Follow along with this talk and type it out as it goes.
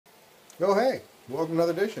Oh hey, welcome to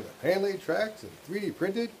another edition of hand-laid tracks and 3D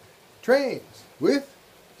printed trains with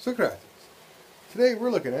Socrates. Today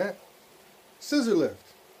we're looking at Scissor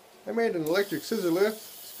Lift. I made an electric scissor lift.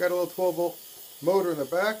 It's got a little 12-volt motor in the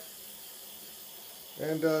back,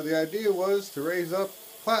 and the idea was to raise up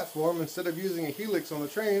platform. Instead of using a helix on the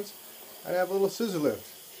trains, I'd have a little scissor lift.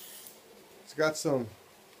 It's got some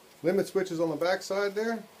limit switches on the back side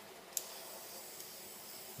there.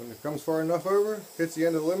 When it comes far enough over, hits the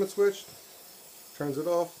end of the limit switch, turns it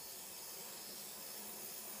off,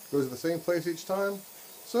 goes to the same place each time.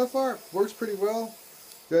 So far, it works pretty well.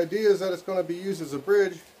 The idea is that it's going to be used as a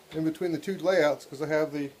bridge in between the two layouts, because I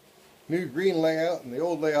have the new green layout and the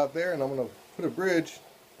old layout there, and I'm going to put a bridge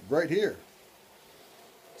right here.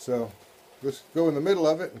 So just go in the middle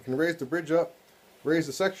of it and can raise the bridge up, raise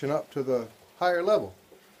the section up to the higher level.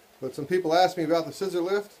 But some people asked me about the scissor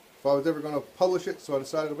lift, if I was ever going to publish it, so I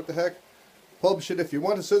decided, what the heck, publish it. If you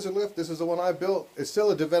want a scissor lift, this is the one I built. It's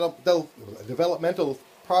still a developmental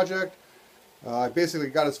project. I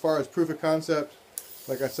basically got as far as proof of concept.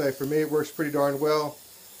 Like I say, for me it works pretty darn well.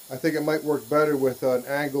 I think it might work better with an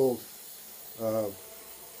angled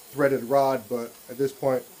threaded rod, but at this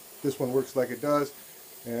point this one works like it does.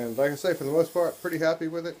 And like I say, for the most part, pretty happy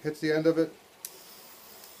with it. Hits the end of it.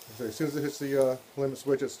 As soon as it hits the limit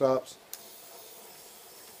switch, it stops.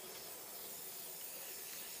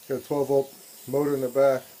 Got a 12-volt motor in the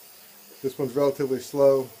back. This one's relatively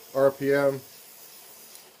slow RPM.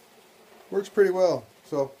 Works pretty well.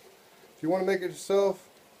 So if you want to make it yourself,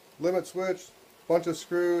 limit switch, bunch of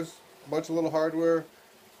screws, a bunch of little hardware.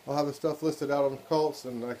 I'll have the stuff listed out on Cults.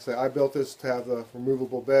 And like I say, I built this to have the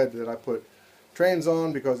removable bed that I put trains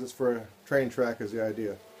on, because it's for a train track is the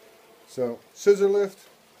idea. So scissor lift,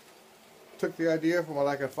 took the idea from what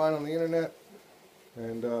I can find on the internet,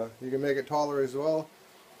 and you can make it taller as well.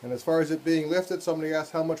 And as far as it being lifted, somebody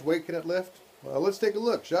asked how much weight can it lift. Well, let's take a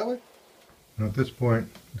look, shall we? Now at this point,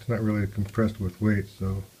 it's not really compressed with weight,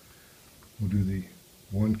 so we'll do the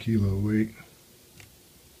 1 kilo weight.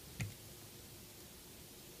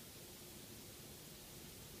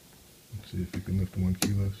 Let's see if we can lift 1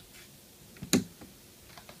 kilo.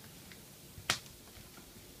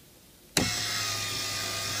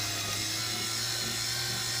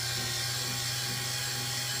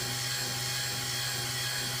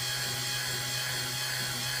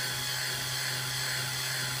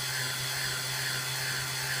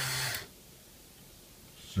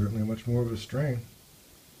 Certainly much more of a strain.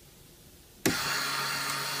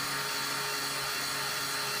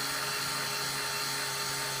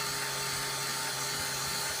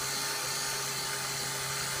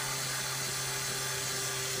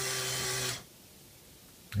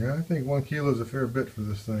 Yeah, I think 1 kilo is a fair bit for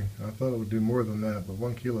this thing. I thought it would do more than that, but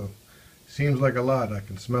 1 kilo seems like a lot. I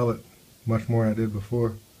can smell it much more than I did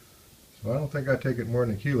before. So I don't think I'd take it more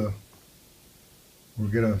than a kilo. We'll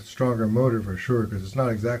get a stronger motor for sure, because it's not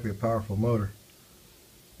exactly a powerful motor.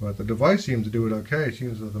 But the device seems to do it okay. It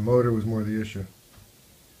seems that the motor was more the issue.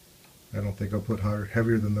 I don't think I'll put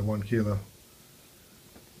heavier than the 1 kilo.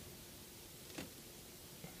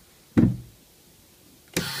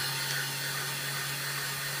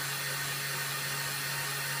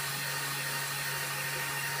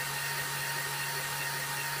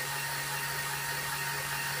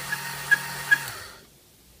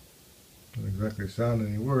 Doesn't exactly sound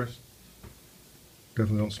any worse.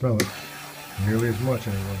 Definitely don't smell it nearly as much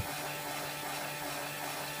anyway.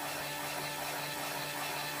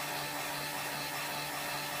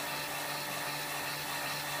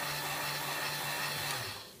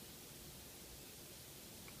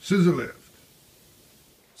 Scissor lift.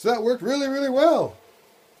 So that worked really, really well.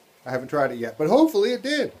 I haven't tried it yet, but hopefully it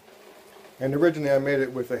did. And originally I made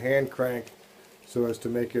it with a hand crank so as to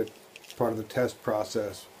make it part of the test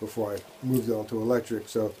process before I moved it onto electric.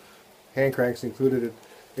 So hand cranks included.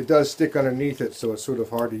 It does stick underneath it, so it's sort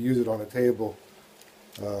of hard to use it on a table.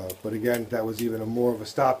 But again, that was even more of a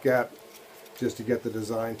stopgap just to get the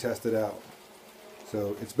design tested out.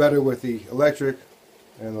 So it's better with the electric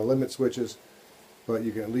and the limit switches, but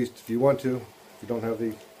you can at least, if you want to, if you don't have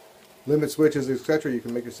the limit switches, etc., you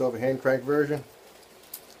can make yourself a hand crank version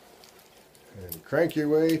and crank your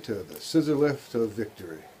way to the scissor lift of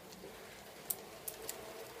victory.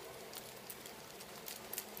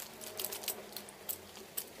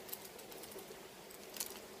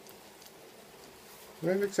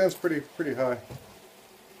 It extends pretty high. Of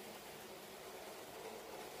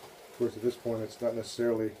course, at this point, it's not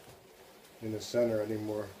necessarily in the center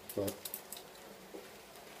anymore, but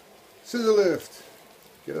scissor lift.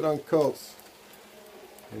 Get it on Cults,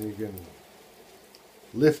 and you can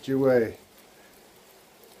lift your way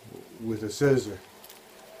with a scissor.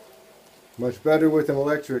 Much better with an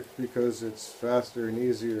electric because it's faster and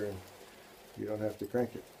easier and you don't have to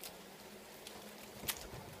crank it.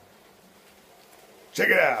 Check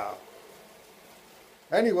it out!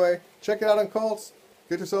 Anyway, check it out on Cults.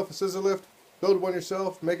 Get yourself a scissor lift. Build one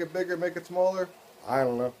yourself. Make it bigger, make it smaller. I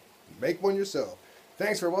don't know. Make one yourself.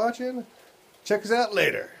 Thanks for watching. Check us out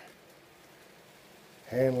later.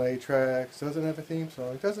 Hand lay tracks. Doesn't have a theme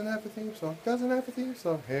song. Doesn't have a theme song. Doesn't have a theme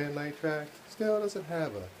song. Hand lay tracks. Still doesn't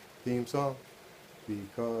have a theme song.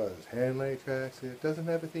 Because hand lay tracks. It doesn't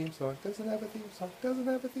have a theme song. Doesn't have a theme song. Doesn't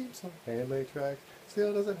have a theme song. Hand lay tracks.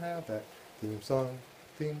 Still doesn't have that theme song.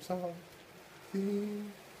 Theme song.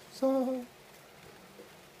 Theme song.